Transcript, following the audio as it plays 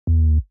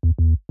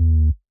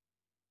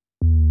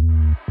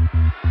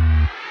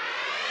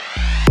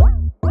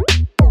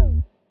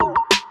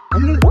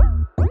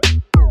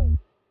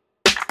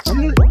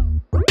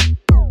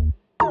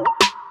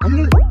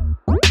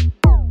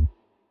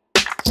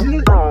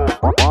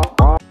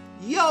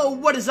Yo,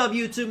 what is up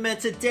YouTube, man?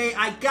 Today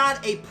I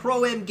got a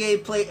Pro-Am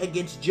gameplay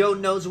against Joe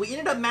Knows. We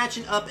ended up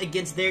matching up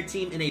against their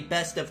team in a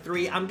best of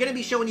 3. I'm going to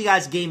be showing you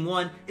guys game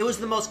 1. It was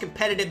the most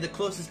competitive, the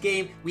closest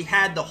game we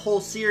had the whole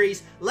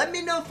series. Let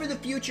me know for the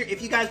future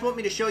if you guys want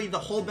me to show you the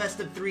whole best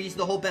of 3s,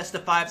 the whole best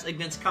of 5s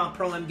against comp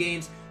Pro-Am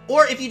games.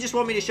 Or if you just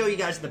want me to show you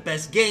guys the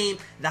best game,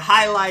 the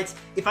highlights.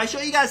 If I show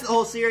you guys the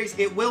whole series,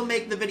 it will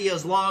make the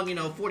videos long, you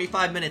know,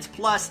 45 minutes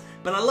plus.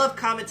 But I love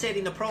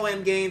commentating the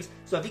Pro-Am games,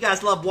 so if you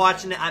guys love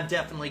watching it, I'm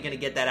definitely going to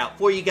get that out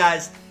for you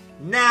guys.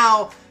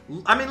 Now,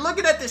 I mean,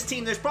 looking at this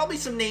team, there's probably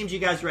some names you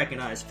guys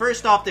recognize.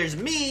 First off, there's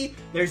me,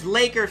 there's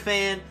Laker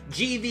Fan,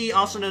 GV,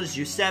 also known as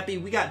Giuseppe,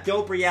 we got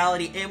Dope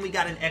Reality, and we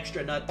got an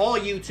Extra Nut. All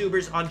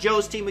YouTubers. On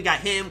Joe's team, we got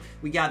him,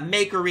 we got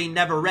Makery,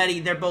 Never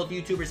Ready, they're both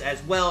YouTubers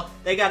as well.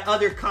 They got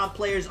other comp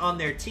players on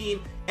their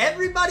team.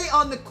 Everybody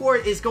on the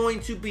court is going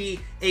to be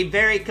a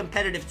very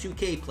competitive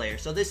 2K player.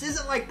 So this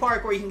isn't like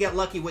Park where you can get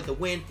lucky with the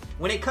win.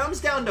 When it comes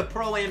down to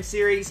Pro-Am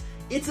series,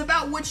 it's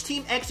about which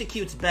team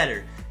executes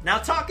better. Now,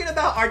 talking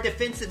about our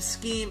defensive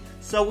scheme,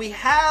 so we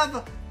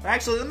have...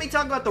 Actually, let me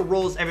talk about the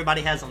roles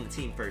everybody has on the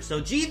team first.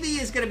 So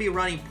GV is going to be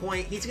running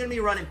point. He's going to be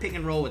running pick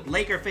and roll with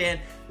Laker Fan.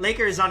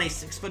 Laker is on a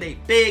 6'8"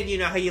 big. You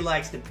know how he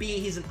likes to be.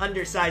 He's an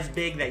undersized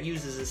big that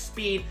uses his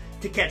speed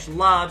to catch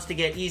lobs, to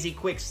get easy,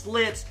 quick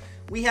slips.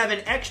 We have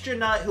an Extra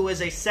Nut who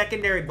is a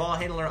secondary ball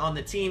handler on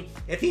the team.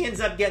 If he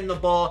ends up getting the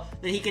ball,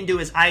 then he can do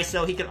his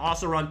ISO. He can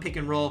also run pick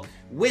and roll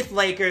with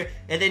Laker.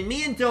 And then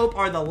me and Dope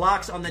are the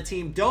locks on the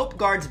team. Dope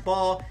guards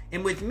ball.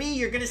 And with me,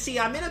 you're going to see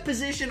I'm in a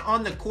position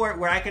on the court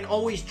where I can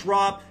always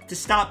drop to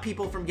stop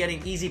people from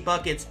getting easy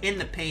buckets in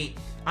the paint.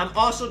 I'm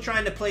also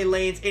trying to play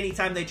lanes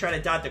anytime they try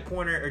to dot the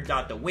corner or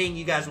dot the wing.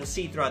 You guys will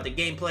see throughout the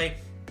gameplay.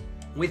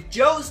 With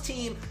Joe's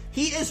team,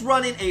 he is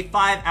running a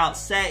 5-out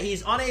set.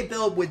 He's on a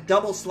build with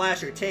double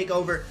slash or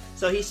takeover.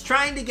 So he's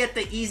trying to get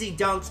the easy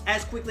dunks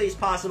as quickly as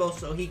possible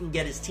so he can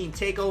get his team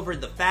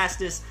takeover the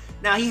fastest.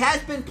 Now, he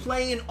has been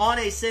playing on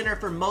a center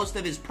for most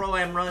of his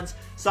Pro-Am runs.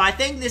 So I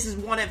think this is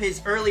one of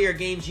his earlier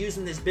games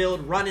using this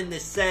build, running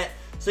this set.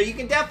 So you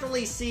can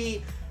definitely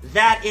see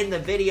that in the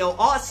video.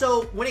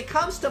 Also, when it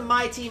comes to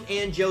my team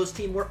and Joe's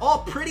team, we're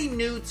all pretty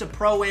new to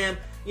Pro-Am.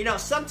 You know,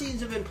 some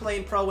teams have been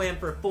playing Pro-Am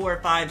for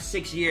 4, 5,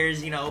 6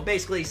 years, you know,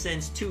 basically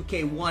since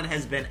 2K21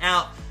 has been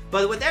out.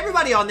 But with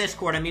everybody on this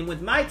court, I mean,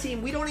 with my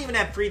team, we don't even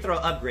have free throw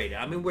upgraded.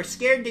 I mean, we're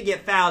scared to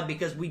get fouled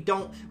because we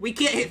can't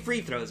hit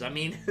free throws. I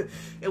mean,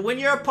 when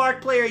you're a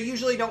Park player, you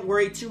usually don't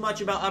worry too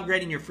much about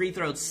upgrading your free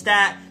throw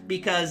stat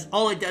because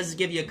all it does is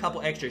give you a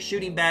couple extra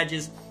shooting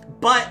badges.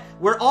 But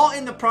we're all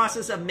in the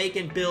process of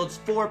making builds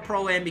for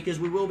Pro-Am because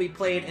we will be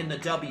playing in the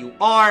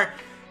WR.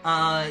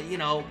 You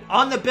know,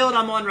 on the build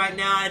I'm on right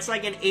now, it's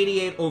like an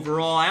 88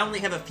 overall. I only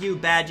have a few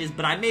badges,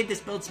 but I made this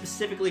build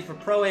specifically for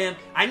Pro-Am.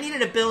 I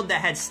needed a build that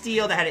had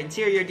steal, that had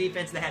interior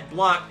defense, that had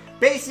block.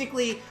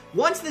 Basically,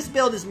 once this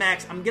build is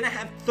maxed, I'm going to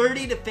have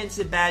 30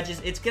 defensive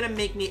badges. It's going to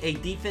make me a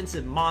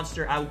defensive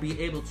monster. I will be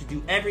able to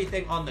do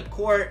everything on the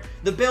court.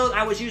 The build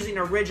I was using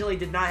originally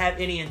did not have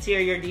any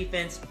interior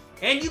defense,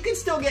 and you can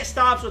still get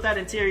stops without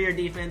interior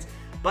defense.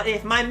 But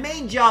if my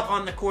main job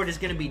on the court is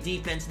going to be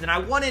defense, then I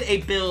wanted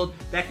a build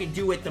that can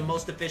do it the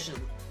most efficient,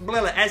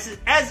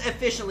 as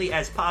efficiently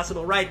as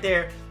possible. Right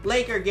there,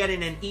 Laker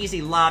getting an easy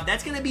lob.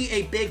 That's going to be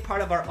a big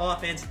part of our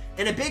offense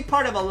and a big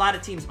part of a lot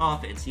of teams'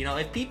 offense. You know,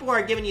 if people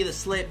are giving you the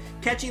slip,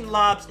 catching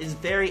lobs is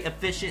very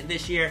efficient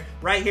this year.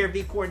 Right here,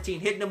 V-Quarantine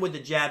hitting them with the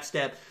jab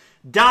step.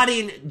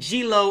 Dotting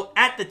G-Lo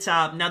at the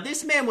top. Now,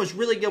 this man was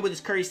really good with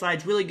his curry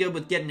slides, really good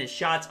with getting his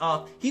shots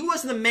off. He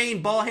was the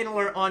main ball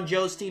handler on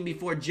Joe's team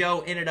before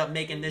Joe ended up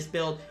making this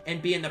build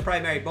and being the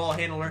primary ball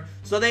handler.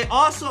 So they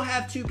also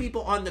have 2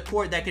 people on the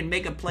court that can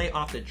make a play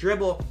off the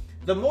dribble.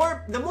 The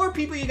more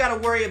people you got to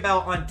worry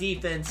about on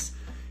defense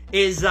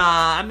is,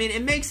 I mean,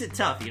 it makes it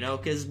tough, you know,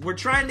 because we're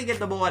trying to get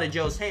the ball out of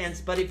Joe's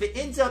hands, but if it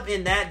ends up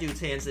in that dude's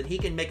hands, then he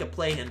can make a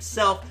play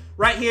himself.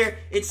 Right here,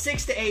 it's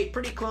 6 to 8,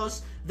 pretty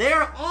close. They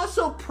are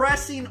also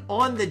pressing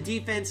on the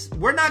defense.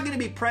 We're not going to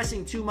be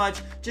pressing too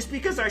much just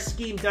because our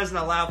scheme doesn't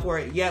allow for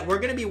it yet. We're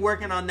going to be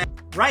working on that.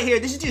 Right here,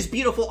 this is just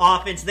beautiful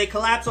offense. They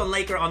collapse on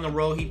Laker on the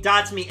row. He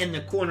dots me in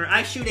the corner.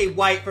 I shoot a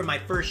white for my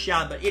first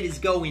shot, but it is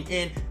going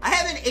in. I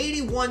have an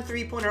 81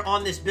 three-pointer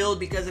on this build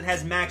because it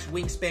has max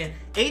wingspan.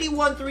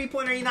 81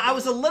 three-pointer, you know, I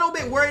was a little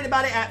bit worried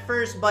about it at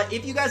first, but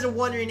if you guys are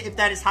wondering if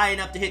that is high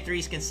enough to hit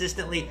threes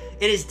consistently,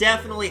 it is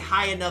definitely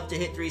high enough to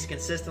hit threes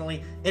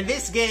consistently. In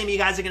this game, you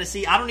guys are going to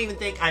see, I don't even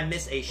think I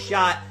miss a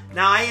shot.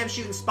 Now, I am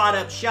shooting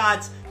spot-up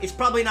shots. It's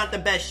probably not the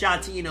best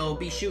shot to, you know,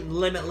 be shooting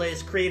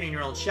limitless, creating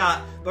your own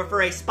shot. But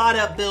for a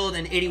spot-up build,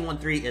 an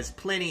 81-3 is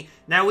plenty.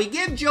 Now, we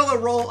give Joe a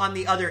roll on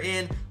the other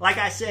end. Like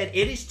I said,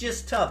 it is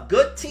just tough.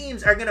 Good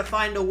teams are going to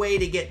find a way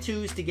to get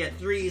 2s, to get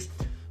 3s.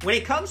 When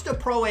it comes to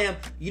Pro-Am,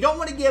 you don't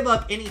want to give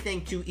up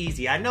anything too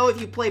easy. I know if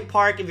you play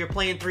Park, if you're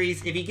playing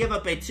 3s, if you give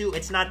up a 2,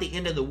 it's not the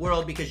end of the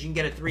world because you can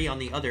get a 3 on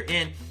the other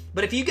end.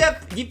 But if you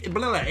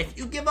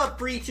give up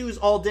free 2s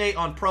all day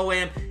on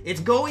Pro-Am, it's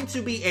going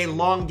to be a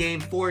long game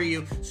for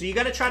you. So you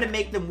got to try to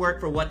make them work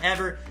for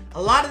whatever.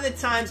 A lot of the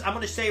times, I'm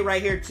going to say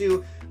right here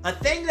too, A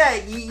thing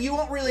that you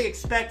won't really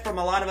expect from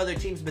a lot of other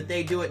teams, but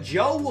they do it.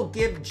 Joe will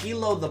give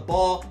G-Lo the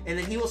ball, and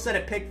then he will set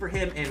a pick for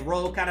him and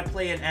roll, kind of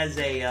playing as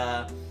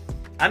a,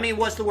 I mean,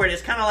 what's the word?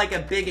 It's kind of like a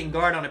big and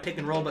guard on a pick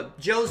and roll, but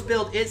Joe's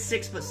build is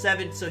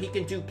 6'7", so he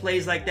can do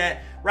plays like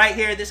that. Right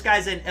here, this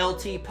guy's an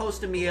LT,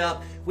 posting me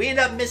up. We end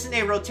up missing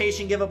a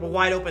rotation, give up a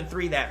wide open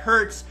 3 that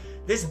hurts.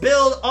 This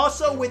build,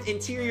 also with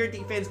interior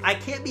defense, I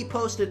can't be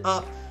posted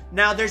up.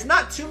 Now, there's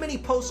not too many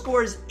post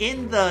scores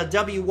in the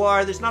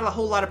WR. There's not a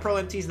whole lot of Pro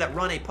MTs that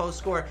run a post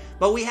score,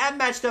 but we have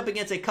matched up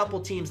against a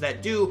couple teams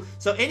that do.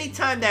 So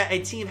anytime that a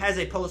team has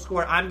a post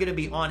score, I'm going to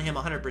be on him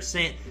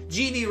 100%.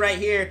 GV right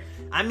here.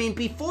 I mean,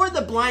 before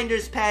the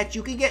blinders patch,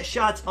 you could get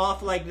shots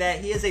off like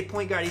that. He is a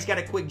point guard. He's got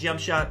a quick jump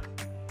shot.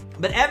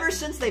 But ever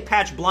since they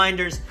patched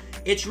blinders,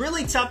 it's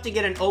really tough to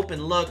get an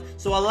open look.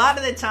 So a lot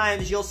of the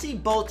times, you'll see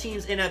both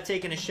teams end up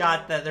taking a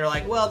shot that they're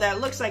like, well,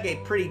 that looks like a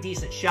pretty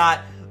decent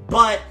shot,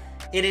 but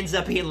it ends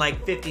up being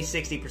like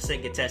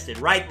 50-60% contested.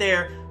 Right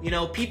there, you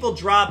know, people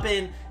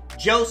dropping.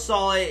 Joe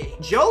saw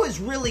it. Joe is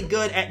really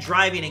good at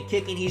driving and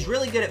kicking. He's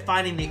really good at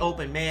finding the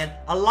open man.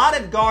 A lot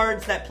of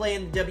guards that play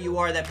in the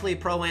WR, that play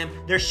Pro-Am,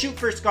 they're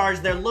shoot-first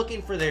guards. They're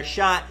looking for their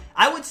shot.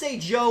 I would say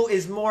Joe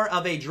is more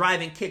of a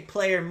drive and kick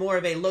player, more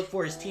of a look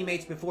for his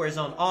teammates before his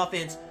own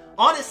offense.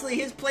 Honestly,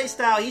 his play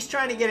style, he's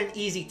trying to get an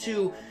easy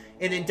 2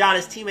 and then dot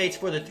his teammates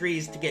for the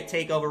 3s to get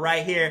takeover.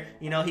 Right here,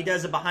 you know, he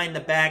does it behind the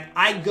back.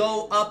 I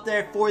go up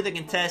there for the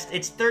contest.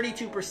 It's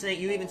 32%.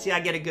 You even see I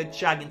get a good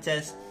shot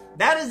contest.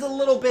 That is a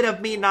little bit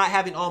of me not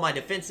having all my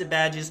defensive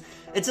badges.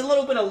 It's a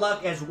little bit of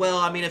luck as well.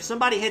 I mean, if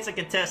somebody hits a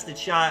contested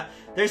shot,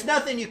 there's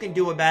nothing you can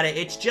do about it.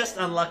 It's just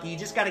unlucky. You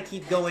just got to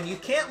keep going. You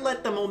can't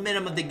let the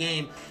momentum of the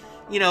game,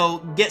 you know,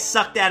 get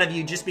sucked out of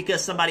you just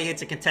because somebody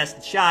hits a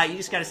contested shot. You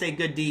just got to say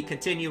good D,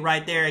 continue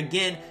right there.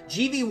 Again,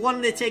 GV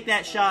wanted to take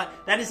that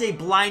shot. That is a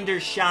blinder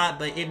shot,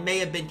 but it may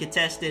have been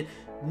contested.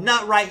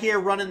 Nut right here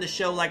running the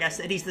show. Like I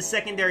said, he's the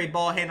secondary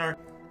ball handler.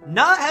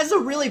 Nut has a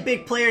really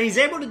big player. He's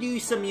able to do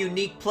some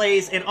unique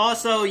plays, and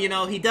also, you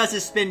know, he does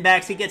his spin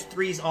backs. He gets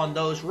 3s on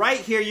those.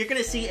 Right here, you're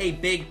going to see a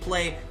big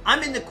play.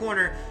 I'm in the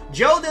corner.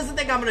 Joe doesn't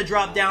think I'm going to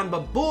drop down,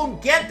 but boom,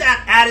 get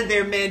that out of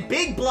there, man.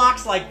 Big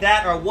blocks like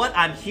that are what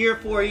I'm here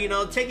for, you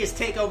know. Take his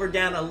takeover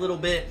down a little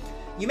bit.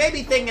 You may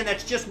be thinking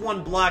that's just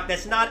one block.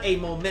 That's not a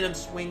momentum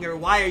swinger.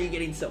 Why are you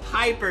getting so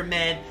hyper,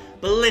 man?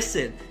 But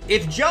listen,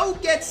 if Joe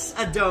gets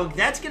a dunk,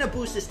 that's going to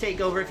boost his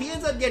takeover. If he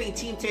ends up getting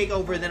team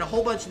takeover, then a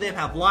whole bunch of them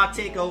have block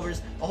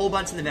takeovers, a whole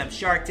bunch of them have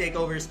shark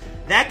takeovers.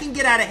 That can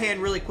get out of hand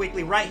really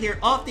quickly. Right here,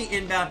 off the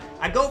inbound,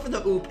 I go for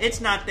the oop. It's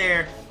not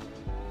there.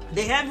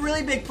 They have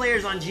really big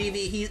players on GV.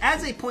 He's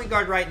as a point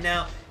guard right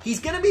now. He's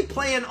going to be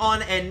playing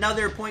on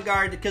another point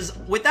guard because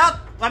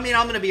without, I mean,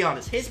 I'm going to be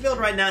honest. His build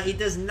right now, he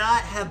does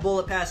not have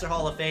Bullet Passer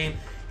Hall of Fame.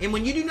 And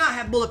when you do not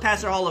have Bullet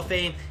Passer Hall of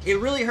Fame, it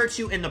really hurts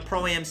you in the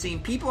Pro-Am scene.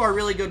 People are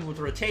really good with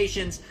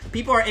rotations.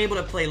 People are able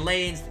to play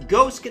lanes.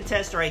 Ghost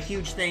contests are a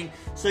huge thing.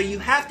 So you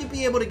have to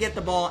be able to get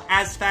the ball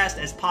as fast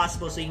as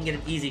possible so you can get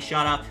an easy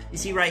shot off. You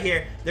see right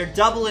here, they're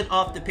doubling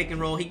off the pick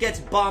and roll. He gets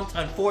bumped,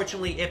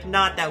 unfortunately. If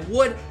not, that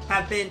would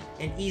have been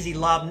an easy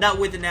lob. Not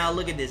with it now.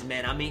 Look at this,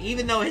 man. I mean,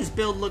 even though his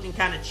build looking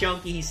kind of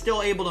chunky, he's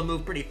still able to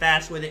move pretty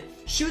fast with it.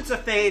 Shoots a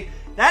fade.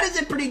 That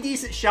is a pretty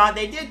decent shot.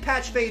 They did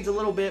patch fades a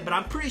little bit, but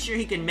I'm pretty sure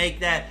he can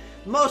make that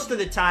most of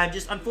the time.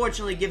 Just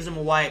unfortunately gives him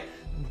a white.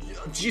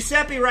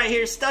 Giuseppe right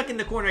here stuck in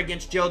the corner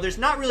against Joe. There's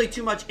not really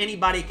too much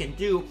anybody can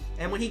do,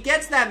 and when he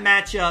gets that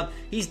matchup,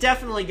 he's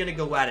definitely going to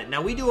go at it.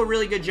 Now, we do a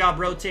really good job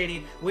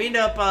rotating. We end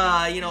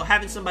up, you know,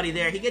 having somebody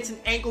there. He gets an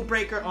ankle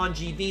breaker on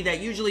GV that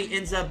usually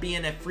ends up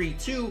being a free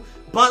 2,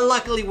 but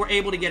luckily we're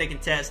able to get a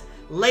contest.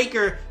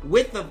 Laker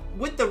with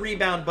the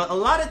rebound, but a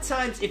lot of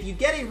times if you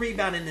get a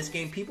rebound in this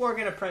game, people are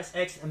going to press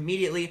X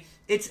immediately.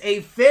 It's a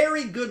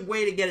very good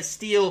way to get a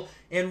steal,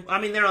 and I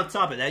mean, they're on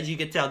top of it. As you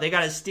can tell, they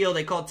got a steal.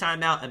 They called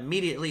timeout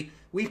immediately.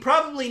 We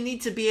probably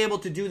need to be able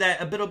to do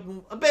that a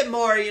bit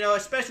more, you know,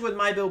 especially with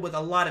my build with a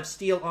lot of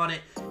steel on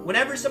it.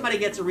 Whenever somebody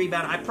gets a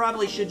rebound, I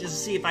probably should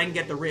just see if I can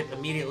get the rip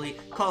immediately.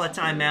 Call a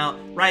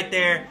timeout right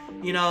there.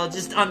 You know,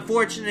 just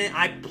unfortunate.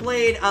 I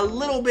played a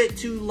little bit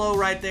too low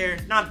right there.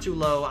 Not too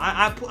low.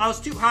 I was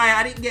too high.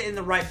 I didn't get in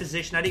the right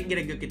position. I didn't get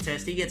a good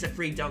contest. He gets a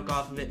free dunk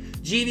off of it.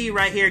 GV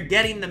right here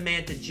getting the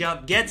man to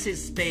jump. Gets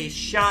his space.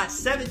 Shot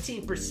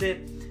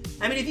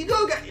 17%. I mean, if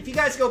you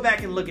guys go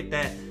back and look at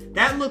that,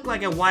 that looked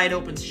like a wide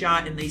open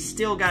shot, and they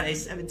still got a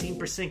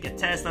 17%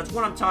 contest. That's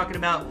what I'm talking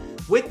about.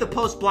 With the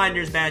post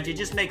blinders badge, it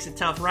just makes it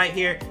tough right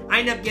here. I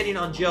end up getting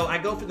on Joe. I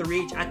go for the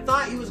reach. I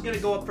thought he was going to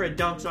go up for a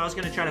dunk, so I was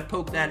going to try to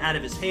poke that out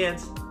of his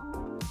hands.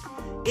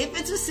 If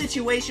it's a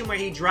situation where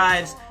he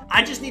drives,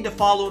 I just need to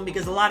follow him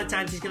because a lot of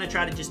times he's going to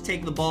try to just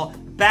take the ball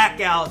back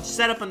out,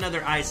 set up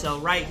another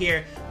ISO right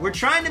here. We're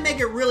trying to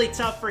make it really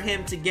tough for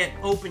him to get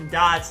open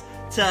dots,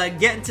 to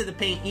get into the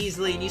paint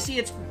easily, and you see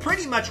it's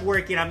pretty much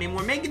working. I mean,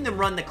 we're making them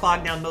run the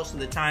clock down most of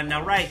the time.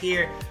 Now right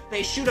here,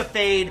 they shoot a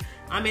fade.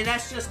 I mean,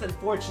 that's just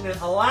unfortunate.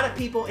 A lot of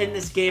people in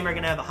this game are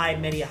going to have a high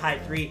midi, a high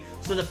 3,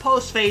 so the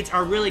post fades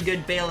are really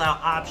good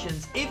bailout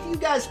options. If you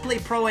guys play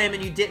Pro-Am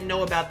and you didn't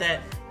know about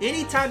that,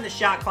 anytime the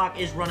shot clock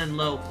is running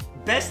low,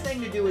 best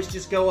thing to do is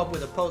just go up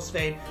with a post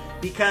fade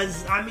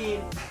because, I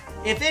mean,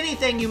 if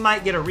anything, you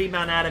might get a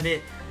rebound out of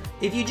it.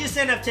 If you just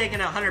end up taking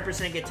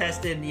 100%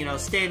 contested, you know,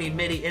 standing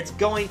midi, it's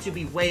going to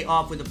be way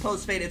off. With a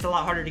post fade, it's a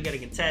lot harder to get a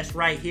contest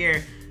right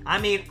here. I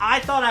mean, I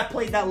thought I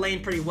played that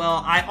lane pretty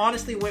well. I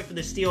honestly went for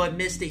the steal. It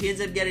missed it. He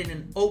ends up getting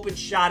an open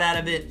shot out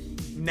of it.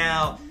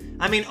 Now,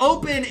 I mean,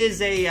 open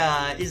is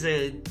I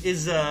mean,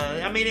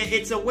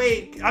 it's a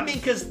way, I mean,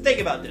 because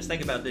think about this.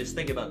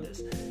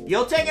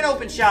 You'll take an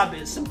open shot,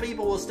 but some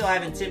people will still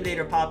have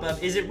Intimidator pop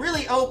up. Is it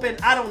really open?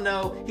 I don't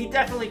know. He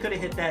definitely could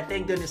have hit that.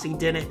 Thank goodness he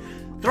didn't.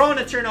 Throwing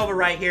a turnover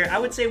right here. I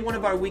would say one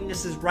of our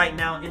weaknesses right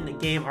now in the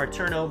game are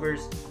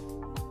turnovers.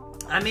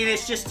 I mean,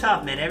 it's just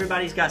tough, man.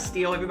 Everybody's got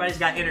steal. Everybody's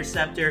got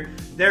interceptor.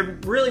 They're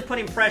really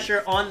putting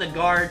pressure on the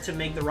guard to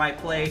make the right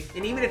play.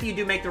 And even if you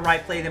do make the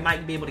right play, they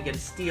might be able to get a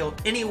steal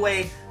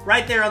anyway.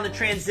 Right there on the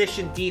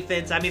transition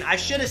defense. I mean, I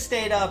should have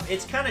stayed up.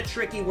 It's kind of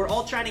tricky. We're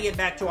all trying to get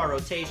back to our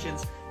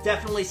rotations.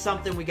 Definitely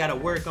something we got to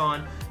work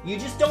on. You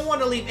just don't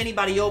want to leave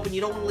anybody open.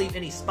 You don't want to leave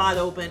any spot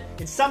open.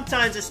 And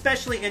sometimes,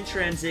 especially in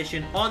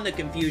transition, on the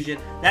confusion,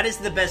 that is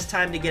the best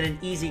time to get an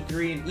easy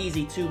 3 and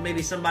easy 2.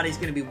 Maybe somebody's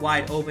going to be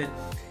wide open.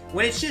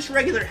 When it's just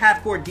regular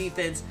half-court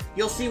defense,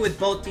 you'll see with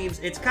both teams,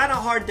 it's kind of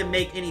hard to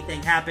make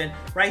anything happen.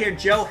 Right here,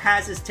 Joe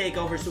has his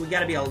takeover, so we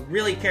got to be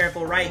really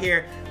careful right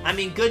here. I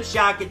mean, good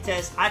shot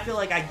contest. I feel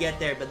like I get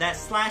there, but that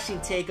slashing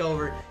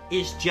takeover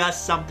is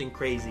just something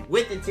crazy.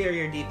 With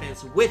interior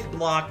defense, with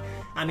block,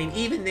 I mean,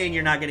 even then,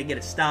 you're not going to get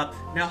a stop.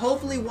 Now,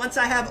 hopefully, once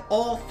I have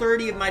all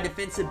 30 of my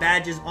defensive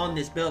badges on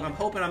this build, I'm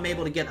hoping I'm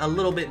able to get a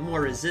little bit more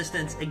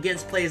resistance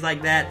against plays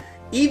like that,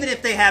 even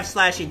if they have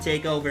slashing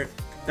takeover.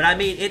 But I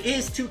mean, it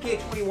is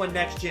 2K21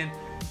 Next Gen.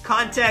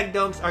 Contact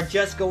dunks are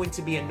just going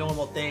to be a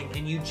normal thing,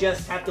 and you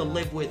just have to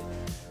live with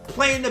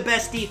playing the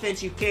best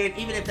defense you can,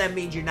 even if that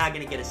means you're not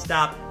going to get a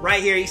stop.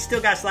 Right here, he's still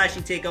got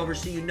slashing takeover,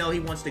 so you know he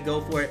wants to go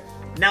for it.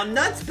 Now,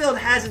 Nuts build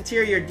has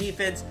interior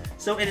defense,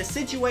 so in a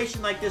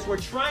situation like this, we're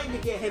trying to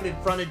get him in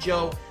front of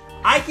Joe.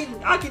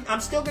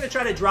 I'm still going to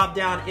try to drop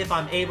down if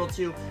I'm able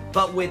to,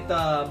 but with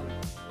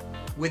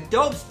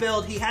Dope's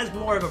build, he has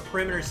more of a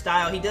perimeter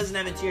style. He doesn't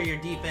have interior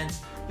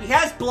defense. He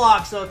has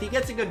blocks, so if he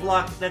gets a good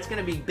block, that's going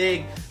to be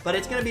big. But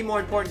it's going to be more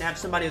important to have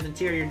somebody with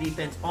interior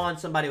defense on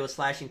somebody with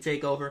slashing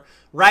takeover.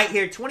 Right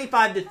here,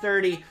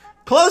 25-30.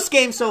 Close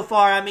game so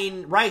far. I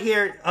mean, right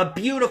here, a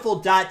beautiful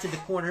dot to the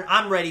corner.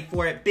 I'm ready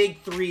for it. Big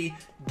 3.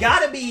 Got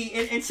to be,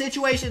 in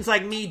situations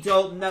like me,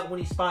 Dope, Nut, when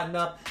he's spotting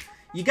up,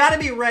 you got to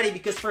be ready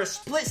because for a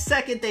split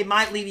second, they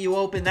might leave you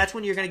open. That's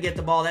when you're going to get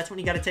the ball. That's when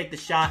you got to take the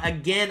shot.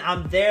 Again,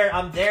 I'm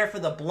there for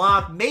the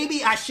block.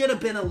 Maybe I should have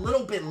been a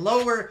little bit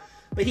lower,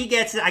 but he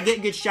gets it. I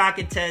get good shot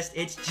contest.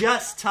 It's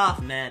just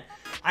tough, man.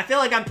 I feel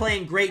like I'm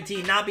playing great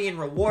team, not being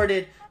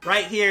rewarded.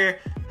 Right here,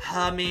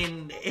 I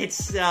mean,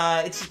 it's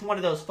just one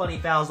of those funny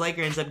fouls.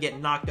 Laker ends up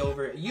getting knocked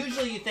over.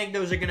 Usually you think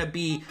those are going to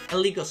be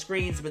illegal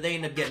screens, but they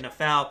end up getting a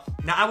foul.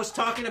 Now, I was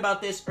talking about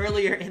this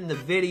earlier in the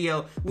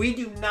video. We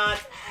do not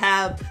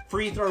have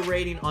free throw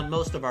rating on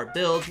most of our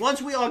builds.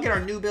 Once we all get our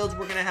new builds,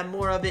 we're going to have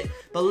more of it.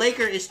 But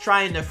Laker is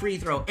trying the free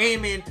throw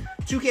aiming.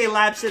 2K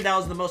Lab said that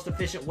was the most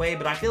efficient way,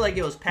 but I feel like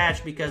it was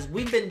patched because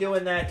we've been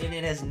doing that and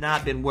it has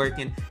not been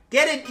working.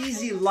 Get an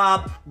easy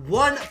lob.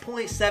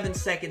 1.7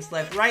 seconds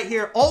left right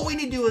here. All we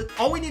need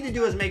to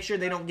do is make sure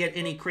they don't get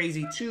any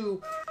crazy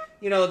to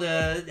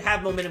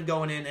have momentum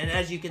going in. And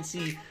as you can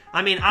see,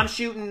 I mean, I'm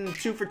shooting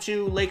 2 for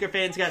 2. Laker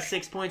fans got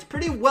 6 points.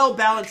 Pretty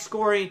well-balanced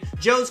scoring.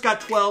 Joe's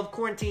got 12.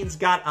 Quarantine's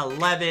got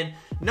 11.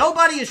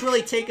 Nobody is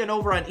really taking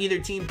over on either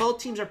team. Both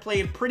teams are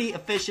playing pretty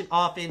efficient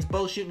offense.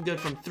 Both shooting good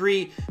from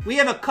 3. We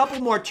have a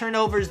couple more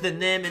turnovers than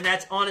them, and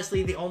that's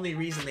honestly the only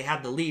reason they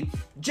have the lead.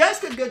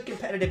 Just a good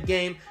competitive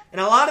game. And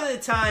a lot of the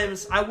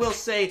times, I will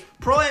say,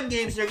 Pro-Am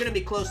games, they're going to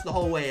be close the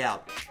whole way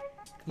out.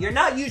 You're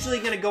not usually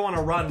going to go on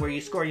a run where you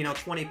score,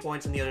 20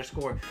 points and the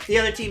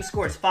other team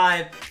scores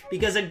 5,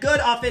 because a good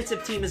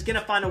offensive team is going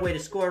to find a way to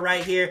score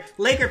right here.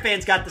 Laker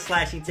fans got the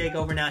slashing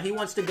takeover now. He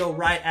wants to go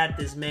right at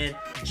this man.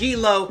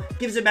 G-Lo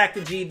gives it back to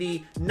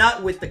GV.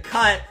 Nut with the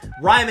cut.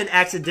 Ryman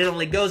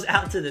accidentally goes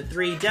out to the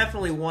 3.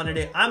 Definitely wanted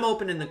it. I'm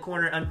open in the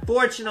corner.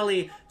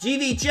 Unfortunately,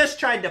 GV just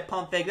tried to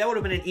pump fake. That would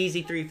have been an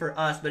easy 3 for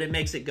us, but it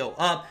makes it go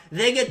up.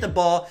 They get the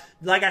ball.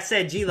 Like I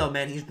said, G-Lo,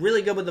 man, he's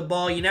really good with the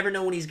ball. You never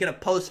know when he's going to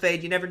post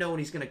fade. You never know when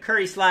he's going to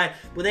curry slide,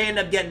 but they end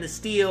up getting the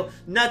steal.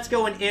 Nuts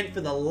going in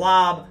for the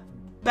lob.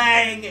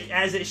 Bang,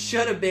 as it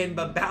should have been,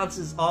 but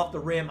bounces off the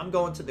rim. I'm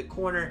going to the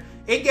corner.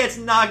 It gets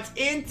knocked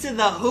into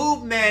the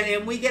hoop, man,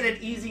 and we get an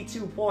easy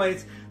 2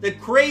 points. The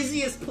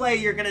craziest play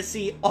you're going to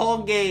see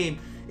all game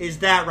is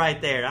that right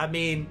there. I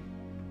mean,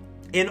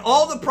 in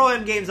all the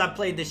Pro-Am games I've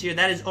played this year,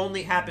 that has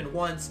only happened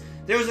once.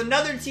 There was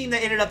another team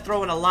that ended up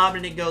throwing a lob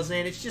and it goes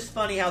in. It's just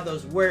funny how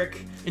those work.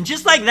 And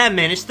just like that,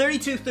 man, it's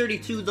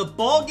 32-32. The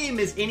ball game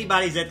is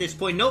anybody's at this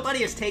point. Nobody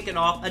has taken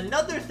off.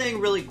 Another thing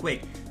really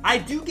quick. I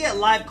do get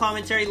live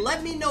commentary.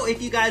 Let me know if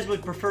you guys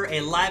would prefer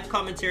a live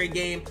commentary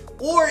game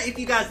or if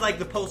you guys like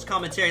the post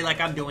commentary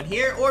like I'm doing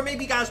here, or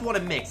maybe you guys want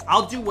to mix.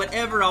 I'll do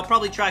whatever. I'll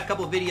probably try a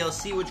couple videos,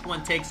 see which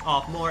one takes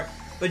off more.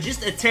 but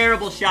just a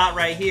terrible shot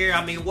right here.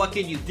 I mean, what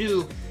can you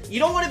do? You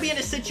don't want to be in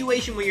a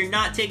situation where you're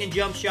not taking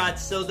jump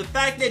shots, so the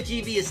fact that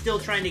GV is still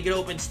trying to get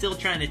open, still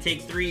trying to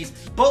take threes,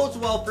 bodes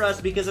well for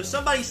us, because if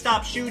somebody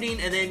stops shooting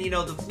and then, you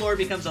know, the floor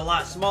becomes a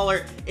lot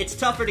smaller, it's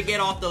tougher to get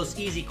off those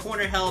easy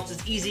corner helps.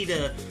 It's easy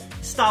to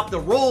stop the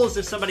rolls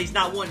if somebody's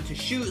not wanting to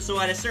shoot, so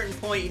at a certain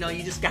point, you know,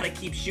 you just got to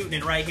keep shooting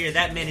it right here.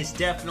 That man is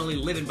definitely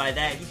living by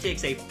that. He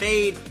takes a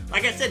fade.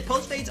 Like I said,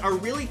 post fades are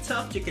really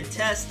tough to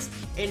contest,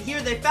 and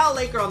here they foul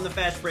Laker on the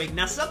fast break.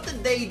 Now,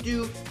 something they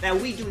do that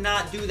we do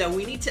not do, that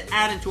we need to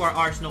add into our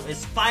arsenal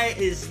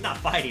is not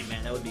fighting,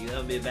 man. That would be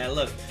a bad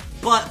look.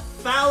 But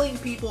fouling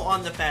people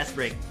on the fast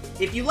break.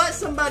 If you let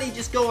somebody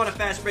just go on a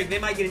fast break, they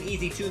might get an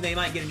easy 2, they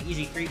might get an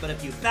easy 3, but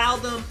if you foul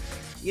them,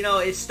 you know,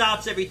 it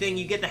stops everything.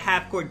 You get the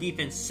half-court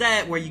defense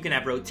set where you can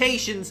have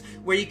rotations,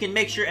 where you can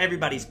make sure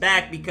everybody's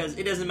back, because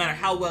it doesn't matter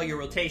how well your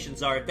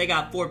rotations are. If they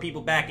got 4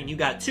 people back and you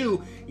got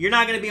 2, you're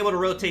not going to be able to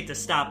rotate to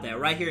stop that.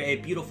 Right here, a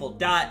beautiful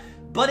dot.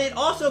 But it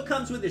also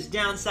comes with its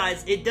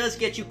downsides. It does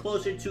get you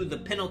closer to the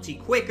penalty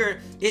quicker.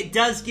 It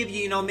does give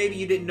you, you know, maybe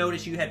you didn't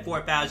notice you had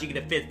 4 fouls, you get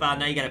a 5th foul,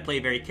 now you got to play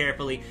very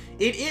carefully.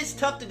 It is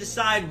tough to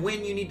decide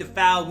when you need to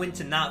foul, when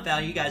to not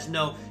foul, you guys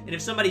know. And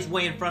if somebody's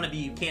way in front of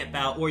you, you can't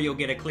foul, or you'll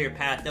get a clear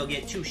path. They'll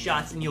get 2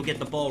 shots and you'll get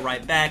the ball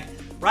right back.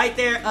 Right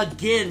there,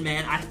 again,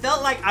 man, I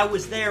felt like I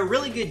was there.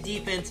 Really good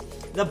defense.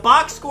 The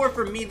box score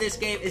for me this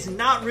game is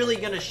not really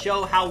going to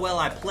show how well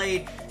I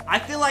played. I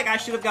feel like I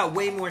should have got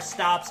way more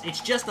stops. It's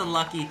just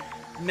unlucky.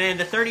 Man,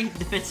 the 30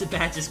 defensive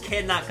badges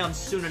cannot come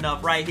soon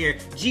enough right here.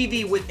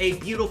 GV with a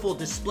beautiful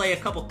display, a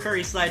couple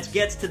Curry slides,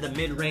 gets to the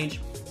mid-range.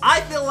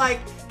 I feel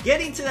like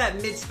getting to that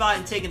mid spot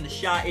and taking the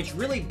shot, it's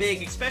really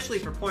big, especially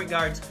for point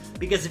guards,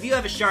 because if you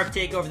have a sharp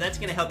takeover, that's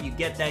going to help you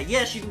get that.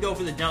 Yes, you can go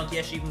for the dunk.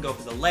 Yes, you can go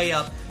for the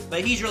layup,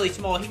 but he's really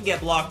small. He can get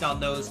blocked on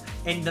those,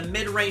 and the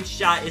mid-range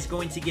shot is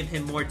going to give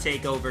him more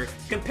takeover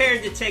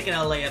compared to taking a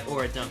layup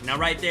or a dunk. Now,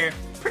 right there,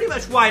 pretty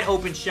much wide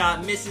open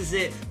shot, misses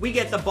it. We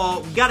get the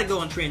ball. We got to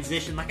go in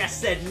transition. Like I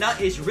said,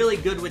 Nut is really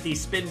good with these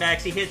spin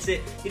backs. He hits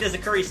it. He does a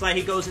Curry slide.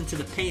 He goes into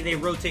the paint. They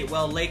rotate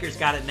well. Lakers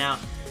got it now.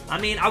 I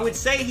mean, I would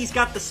say he's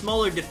got the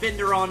smaller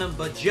defender on him,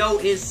 but Joe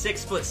is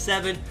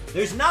 6'7".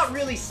 There's not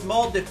really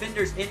small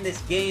defenders in this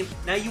game.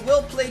 Now, you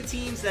will play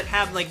teams that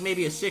have like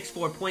maybe a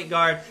 6'4" point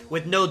guard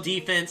with no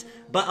defense,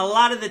 but a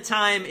lot of the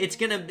time it's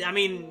gonna, I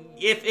mean,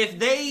 if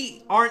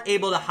they aren't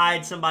able to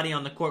hide somebody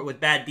on the court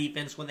with bad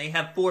defense, when they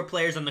have 4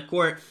 players on the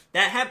court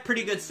that have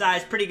pretty good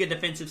size, pretty good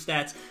defensive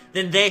stats,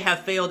 then they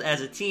have failed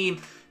as a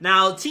team.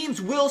 Now, teams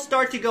will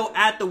start to go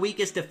at the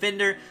weakest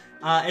defender,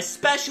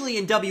 especially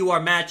in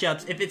WR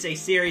matchups, if it's a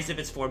series, if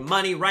it's for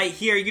money. Right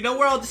here, you know,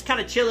 we're all just kind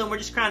of chilling. We're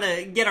just trying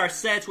to get our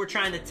sets. We're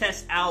trying to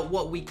test out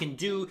what we can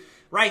do.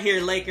 Right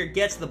here, Laker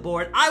gets the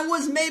board. I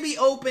was maybe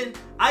open.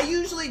 I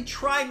usually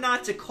try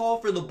not to call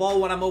for the ball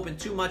when I'm open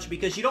too much,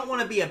 because you don't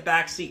want to be a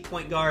backseat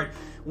point guard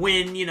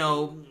when, you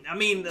know, I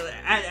mean,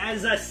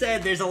 as I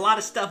said, there's a lot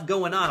of stuff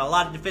going on, a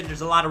lot of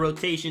defenders, a lot of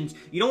rotations.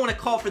 You don't want to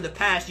call for the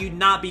pass. You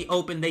not be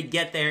open. They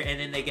get there, and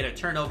then they get a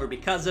turnover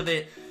because of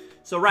it.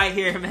 So right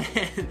here,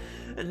 man,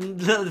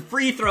 the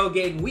free throw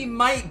game, we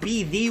might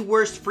be the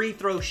worst free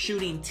throw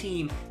shooting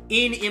team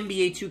in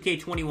NBA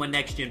 2K21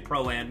 Next Gen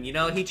Pro-Am. You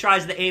know, he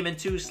tries to aim in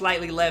 2,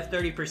 slightly left,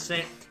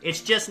 30%.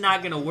 It's just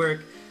not gonna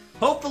work.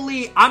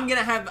 Hopefully, I'm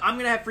gonna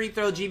have free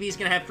throw. GV's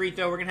gonna have free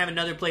throw. We're gonna have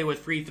another play with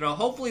free throw.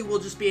 Hopefully, we'll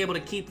just be able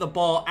to keep the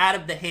ball out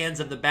of the hands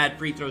of the bad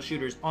free throw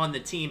shooters on the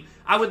team.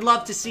 I would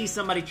love to see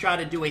somebody try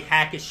to do a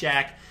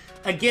hack-a-shack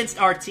against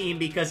our team,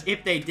 because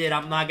if they did,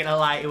 I'm not gonna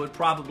lie, it would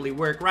probably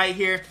work. Right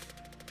here,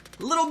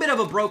 a little bit of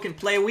a broken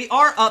play. We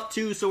are up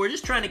 2, so we're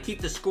just trying to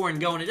keep the scoring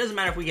going. It doesn't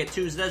matter if we get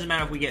 2s. It doesn't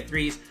matter if we get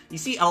 3s. You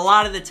see, a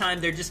lot of the time,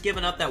 they're just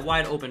giving up that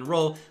wide open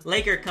roll.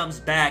 Laker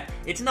comes back.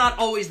 It's not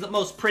always the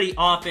most pretty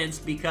offense,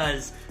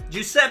 because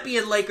Giuseppe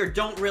and Laker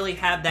don't really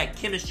have that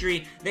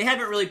chemistry. They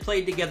haven't really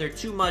played together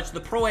too much.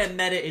 The Pro-Am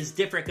meta is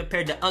different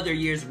compared to other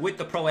years with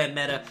the Pro-Am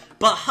meta,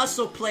 but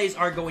hustle plays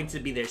are going to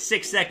be there.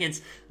 6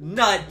 seconds,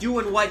 Nut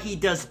doing what he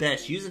does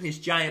best, using his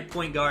giant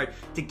point guard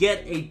to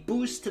get a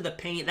boost to the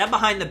paint. That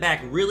behind the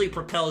back really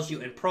propels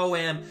you in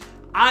Pro-Am.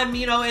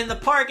 You know, in the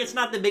park, it's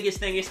not the biggest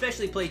thing,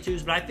 especially play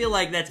 2s, but I feel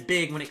like that's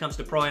big when it comes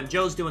to Pro-Am.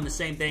 Joe's doing the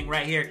same thing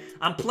right here.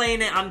 I'm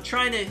playing it. I'm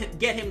trying to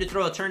get him to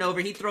throw a turnover.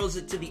 He throws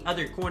it to the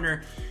other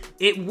corner.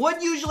 It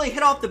would usually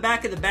hit off the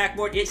back of the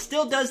backboard. It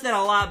still does that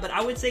a lot, but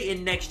I would say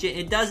in Next Gen,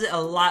 it does it a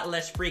lot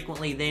less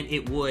frequently than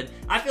it would.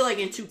 I feel like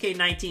in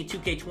 2K19,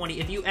 2K20,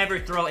 if you ever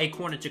throw a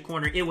corner to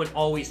corner, it would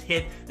always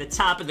hit the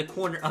top of the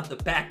corner of the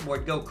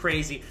backboard. Go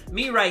crazy.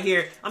 Me right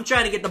here, I'm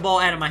trying to get the ball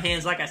out of my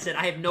hands. Like I said,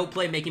 I have no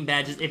playmaking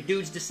badges. If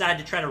dudes decide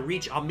to try to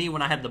reach on me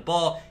when I have the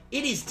ball,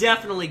 it is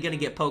definitely going to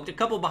get poked. A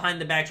couple behind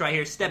the backs right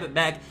here. Step it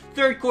back.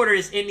 Third quarter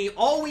is ending.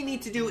 All we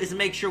need to do is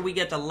make sure we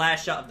get the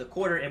last shot of the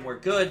quarter, and we're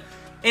good.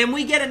 And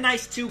we get a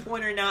nice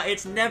 2-pointer now.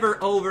 It's never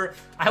over.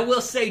 I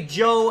will say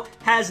Joe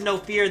has no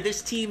fear.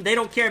 This team, they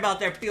don't care about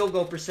their field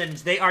goal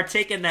percentage. They are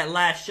taking that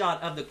last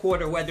shot of the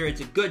quarter, whether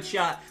it's a good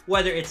shot,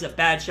 whether it's a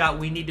bad shot.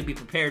 We need to be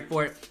prepared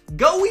for it.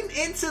 Going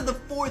into the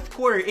fourth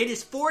quarter, it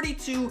is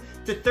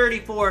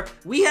 42-34.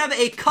 We have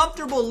a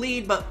comfortable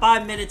lead, but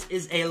 5 minutes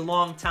is a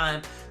long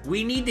time.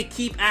 We need to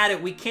keep at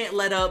it. We can't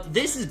let up.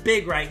 This is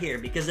big right here,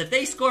 because if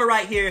they score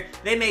right here,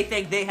 they may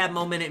think they have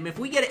momentum. If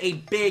we get a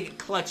big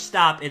clutch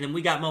stop and then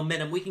we got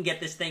momentum, we can get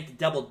this thing to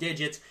double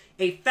digits.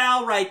 A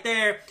foul right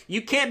there,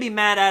 you can't be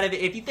mad out of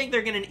it. If you think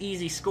they're getting an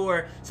easy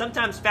score,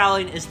 sometimes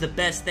fouling is the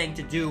best thing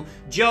to do.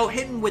 Joe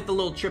hitting with the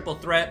little triple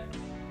threat.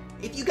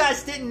 If you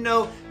guys didn't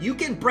know, you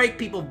can break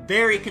people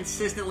very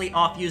consistently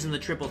off using the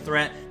triple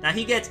threat. Now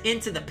he gets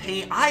into the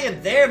paint. I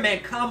am there, man.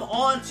 Come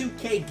on,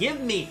 2K. Give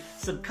me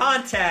some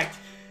contact.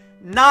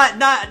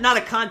 Not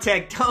a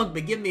contact dunk,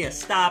 but give me a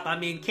stop. I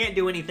mean, can't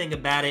do anything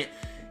about it.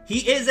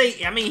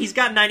 He's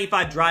got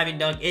 95 driving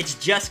dunk. It's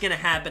just going to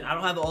happen. I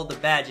don't have all the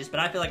badges, but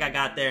I feel like I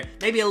got there.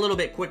 Maybe a little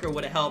bit quicker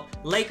would have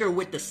helped. Laker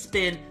with the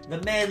spin. The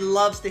man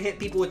loves to hit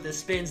people with the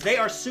spins. They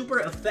are super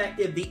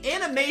effective. The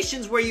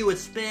animations where you would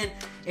spin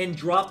and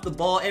drop the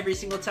ball every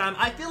single time,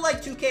 I feel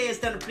like 2K has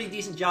done a pretty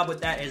decent job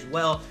with that as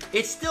well.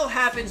 It still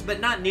happens, but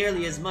not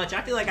nearly as much.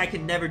 I feel like I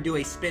can never do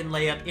a spin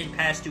layup in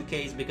past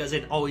 2Ks because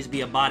it'd always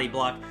be a body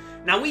block.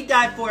 Now, we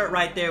dive for it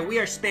right there. We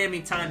are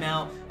spamming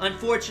timeout.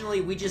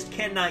 Unfortunately, we just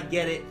cannot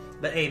get it.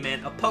 But hey,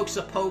 man, a poke's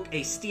a poke.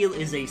 A steal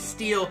is a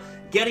steal.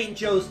 Getting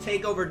Joe's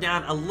takeover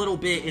down a little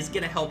bit is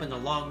going to help in the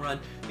long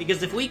run.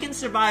 Because if we can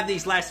survive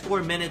these last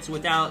 4 minutes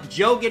without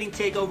Joe getting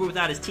takeover,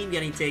 without his team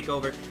getting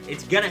takeover,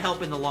 it's going to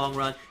help in the long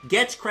run.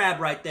 Gets Crab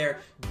right there.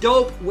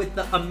 Dope with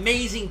the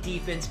amazing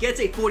defense. Gets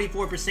a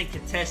 44%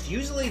 contest.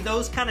 Usually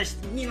those kind of,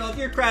 if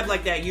you're Crab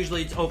like that,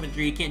 usually it's open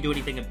 3. You can't do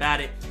anything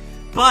about it.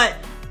 But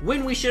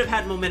when we should have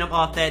had momentum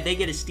off that, they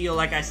get a steal,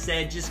 like I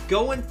said. Just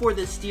going for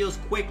the steals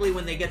quickly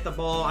when they get the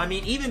ball. I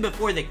mean, even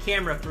before the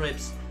camera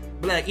flips,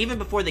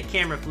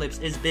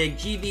 is big.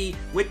 GV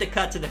with the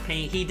cut to the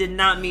paint. He did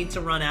not mean to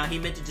run out. He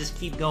meant to just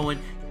keep going.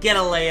 Get a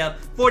layup.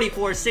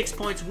 44, 6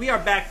 points. We are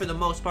back for the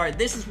most part.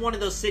 This is one of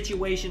those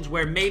situations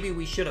where maybe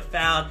we should have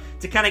fouled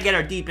to kind of get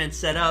our defense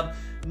set up.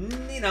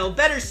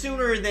 Better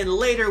sooner than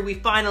later. We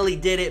finally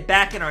did it.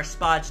 Back in our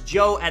spots.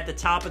 Joe at the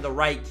top of the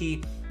right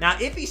key. Now,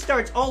 if he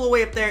starts all the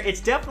way up there, it's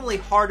definitely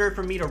harder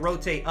for me to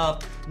rotate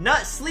up.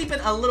 Not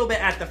sleeping a little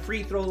bit at the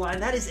free throw line.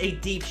 That is a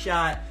deep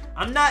shot.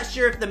 I'm not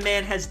sure if the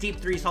man has deep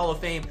threes Hall of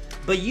Fame,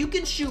 but you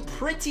can shoot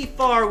pretty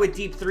far with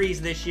deep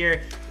threes this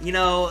year.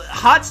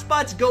 Hot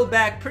spots go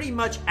back pretty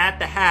much at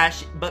the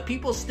hash, but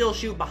people still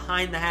shoot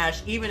behind the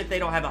hash, even if they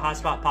don't have a hot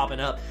spot popping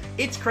up.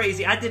 It's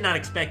crazy. I did not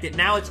expect it.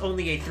 Now it's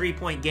only a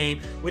 3-point game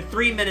with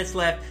 3 minutes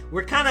left.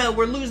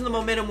 We're losing the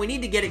momentum. We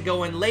need to get it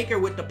going. Laker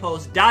with the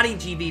post, dotting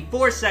GV,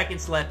 4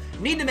 seconds left.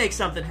 Need to make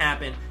something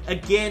happen.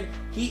 Again,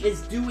 he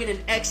is doing an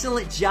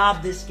excellent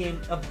job this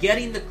game of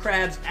getting the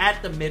Crabs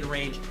at the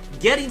mid-range,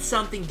 getting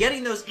something,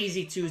 getting those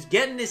easy twos,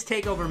 getting his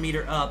takeover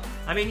meter up.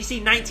 I mean, you see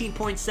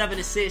 19.7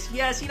 assists.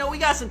 Yes, we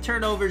got some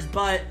turnovers,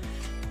 but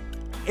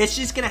it's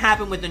just going to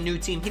happen with a new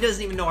team. He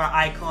doesn't even know our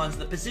icons.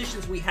 The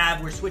positions we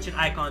have, we're switching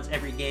icons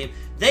every game.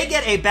 They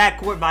get a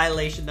backcourt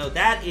violation, though.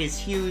 That is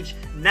huge.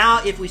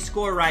 Now, if we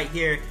score right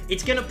here,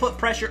 it's going to put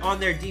pressure on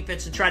their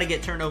defense to try to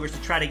get turnovers,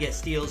 to try to get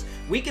steals.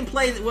 We can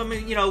play,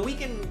 we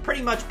can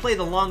pretty much play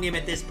the long game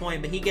at this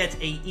point, but he gets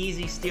a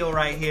easy steal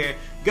right here.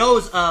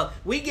 Goes up.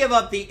 We give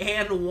up the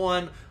and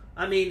one.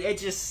 I mean, it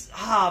just,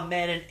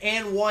 man, an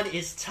and one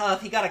is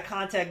tough. He got a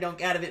contact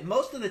dunk out of it.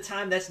 Most of the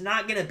time, that's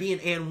not going to be an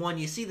and one.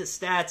 You see the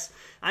stats.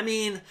 I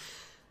mean,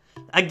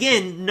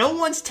 again, no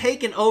one's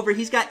taken over.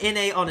 He's got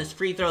NA on his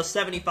free throws,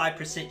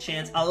 75%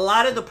 chance. A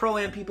lot of the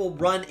Pro-Am people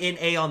run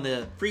NA on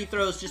the free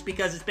throws just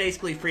because it's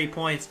basically free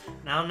points.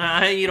 Now,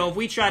 if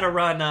we try to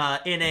run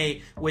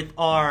NA with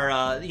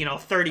our,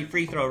 30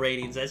 free throw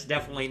ratings, that's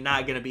definitely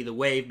not going to be the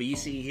wave. But you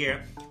see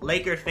here,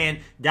 Laker fan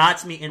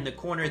dots me in the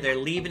corner. They're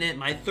leaving it.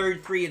 My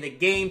third free of the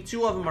game.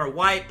 2 of them are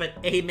white, but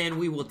hey, man,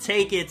 we will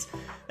take it.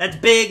 That's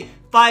big.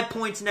 5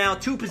 points now.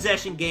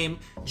 2-possession game.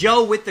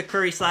 Joe with the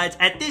Curry slides.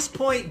 At this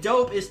point,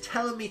 Dope is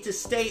telling me to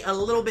stay a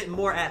little bit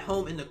more at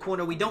home in the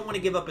corner. We don't want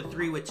to give up a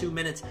 3 with 2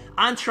 minutes.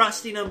 I'm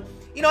trusting him.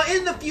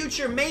 In the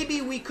future,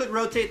 maybe we could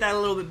rotate that a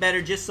little bit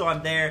better just so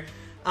I'm there.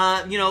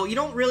 You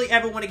don't really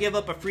ever want to give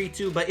up a free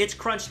 2, but it's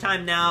crunch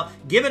time now.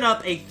 Giving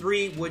up a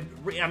 3 would,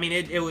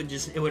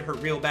 it would hurt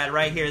real bad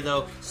right here,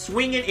 though.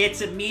 Swinging it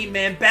to me,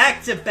 man.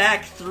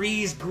 Back-to-back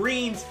threes.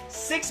 Greens,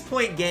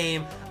 6-point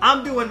game.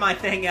 I'm doing my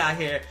thing out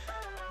here.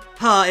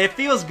 It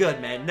feels good,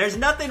 man. There's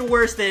nothing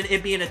worse than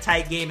it being a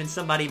tight game and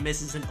somebody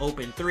misses an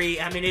open 3.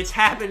 I mean, it's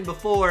happened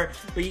before,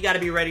 but you got to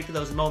be ready for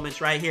those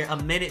moments right here.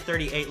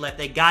 1:38 left.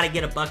 They got to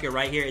get a bucket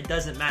right here. It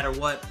doesn't matter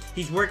what.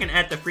 He's working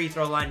at the free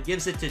throw line.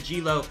 Gives it to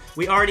G-Lo.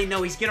 We already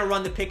know he's going to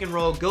run the pick and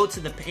roll, go to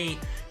the paint.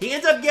 He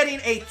ends up getting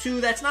a 2.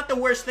 That's not the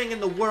worst thing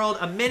in the world.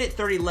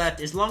 1:30 left.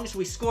 As long as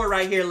we score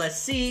right here, let's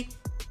see.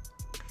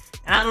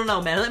 I don't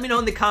know, man. Let me know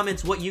in the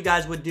comments what you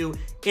guys would do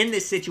in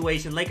this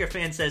situation. Laker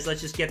fan says,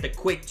 let's just get the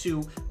quick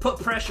 2, put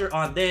pressure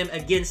on them.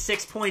 Again,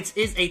 6 points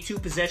is a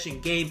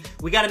 2-possession game.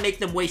 We got to make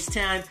them waste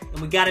time,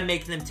 and we got to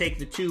make them take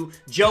the 2.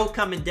 Joe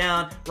coming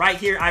down right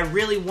here. I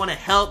really want to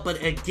help,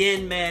 but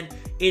again, man,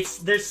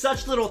 there's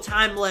such little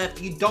time left.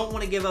 You don't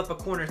want to give up a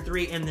corner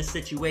 3 in this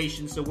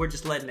situation, so we're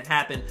just letting it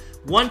happen.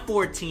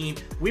 114.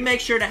 We make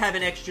sure to have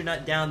an extra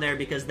nut down there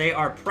because they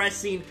are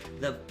pressing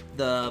the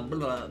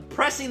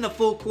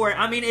full court.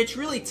 I mean, it's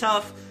really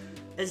tough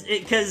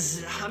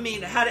because, I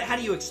mean, how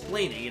do you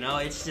explain it? You know,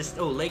 it's just,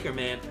 oh, Laker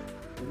man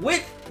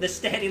with the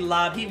standing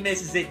lob, he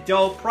misses it.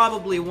 Doe,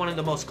 probably one of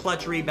the most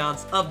clutch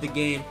rebounds of the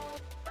game.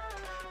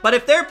 But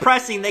if they're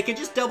pressing, they can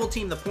just double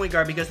team the point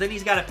guard because then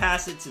he's got to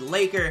pass it to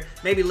Laker.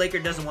 Maybe Laker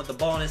doesn't want the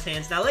ball in his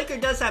hands. Now, Laker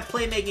does have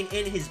playmaking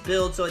in his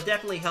build, so it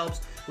definitely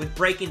helps with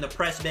breaking the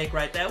press break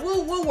right there.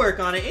 We'll work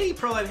on it. Any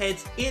Pro-Am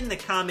heads in the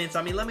comments.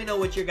 I mean, let me know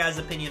what your guys'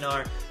 opinion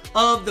are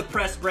of the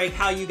press break,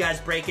 how you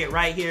guys break it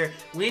right here.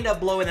 We end up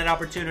blowing that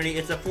opportunity.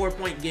 It's a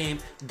 4-point game.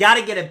 Got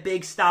to get a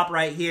big stop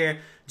right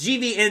here.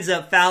 GV ends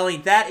up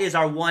fouling. That is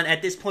our 1.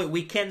 At this point,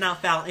 we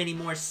cannot foul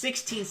anymore.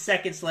 16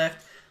 seconds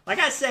left. Like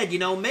I said, you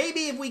know,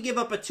 maybe if we give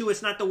up a 2,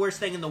 it's not the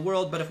worst thing in the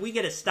world, but if we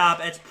get a stop,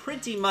 that's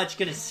pretty much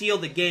going to seal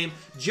the game.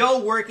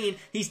 Joe working.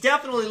 He's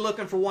definitely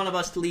looking for one of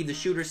us to leave the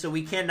shooter, so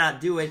we cannot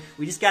do it.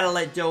 We just got to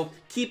let Joe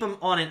keep him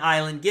on an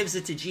island. Gives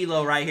it to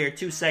G-Lo right here.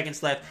 2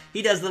 seconds left.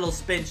 He does a little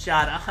spin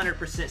shot,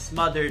 100%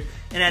 smothered.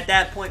 And at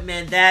that point,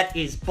 man, that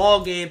is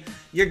ball game.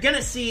 You're going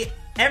to see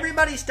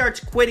everybody starts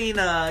quitting,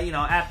 you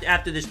know,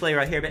 after this play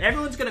right here. But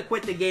everyone's going to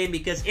quit the game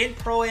because in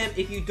Pro-Am,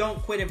 if you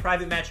don't quit in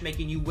private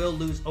matchmaking, you will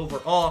lose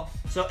overall.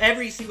 So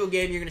every single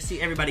game, you're going to see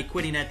everybody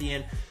quitting at the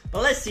end.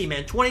 But let's see,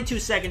 man. 22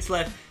 seconds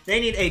left. They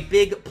need a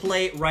big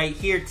play right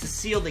here to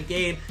seal the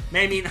game.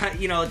 Maybe,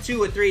 you know,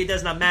 2 or 3, it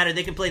does not matter.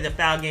 They can play the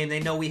foul game. They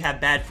know we have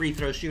bad free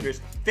throw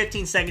shooters.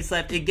 15 seconds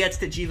left. It gets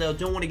to G-Lo.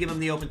 Don't want to give him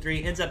the open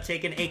 3. Ends up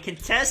taking a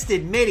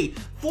contested midi.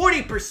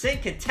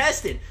 40%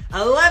 contested.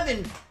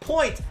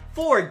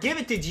 11.4. Give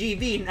it to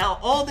GV. Now,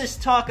 all this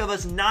talk of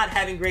us not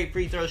having great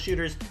free throw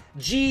shooters,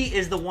 G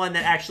is the one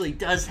that actually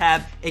does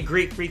have a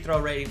great free throw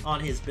rating on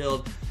his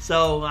build.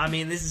 So, I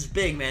mean, this is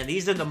big, man.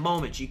 These are the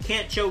moments. You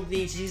can't choke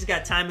these. He's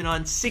got timing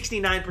on.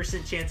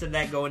 69% chance of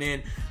that going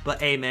in. But,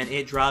 hey, man,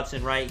 it drops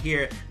in right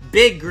here.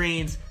 Big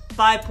greens.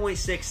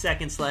 5.6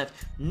 seconds left.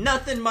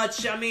 Nothing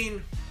much. I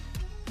mean,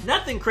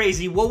 nothing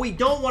crazy. What we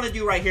don't want to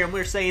do right here, and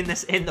we're saying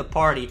this in the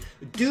party,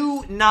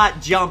 do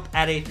not jump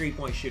at a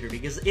 3-point shooter.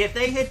 Because if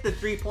they hit the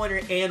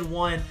 3-pointer and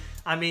 1,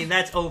 I mean,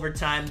 that's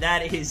overtime.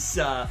 That is,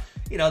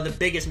 you know, the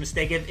biggest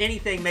mistake. If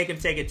anything, make him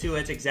take a 2.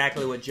 That's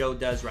exactly what Joe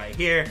does right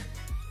here.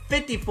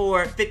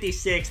 54,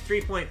 56,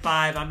 3.5.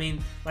 I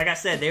mean, like I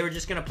said, they were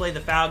just going to play the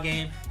foul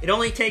game. It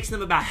only takes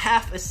them about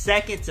half a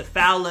second to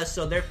foul us,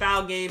 so their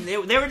foul game, they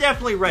were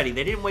definitely ready.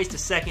 They didn't waste a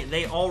second.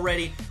 They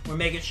already were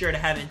making sure to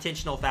have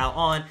intentional foul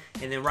on,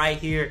 and then right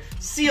here,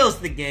 seals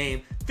the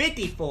game.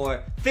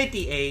 54,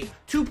 58,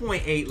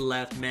 2.8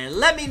 left, man.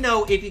 Let me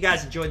know if you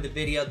guys enjoyed the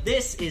video.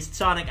 This is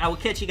Tonic. I will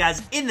catch you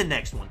guys in the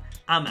next one.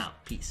 I'm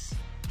out. Peace.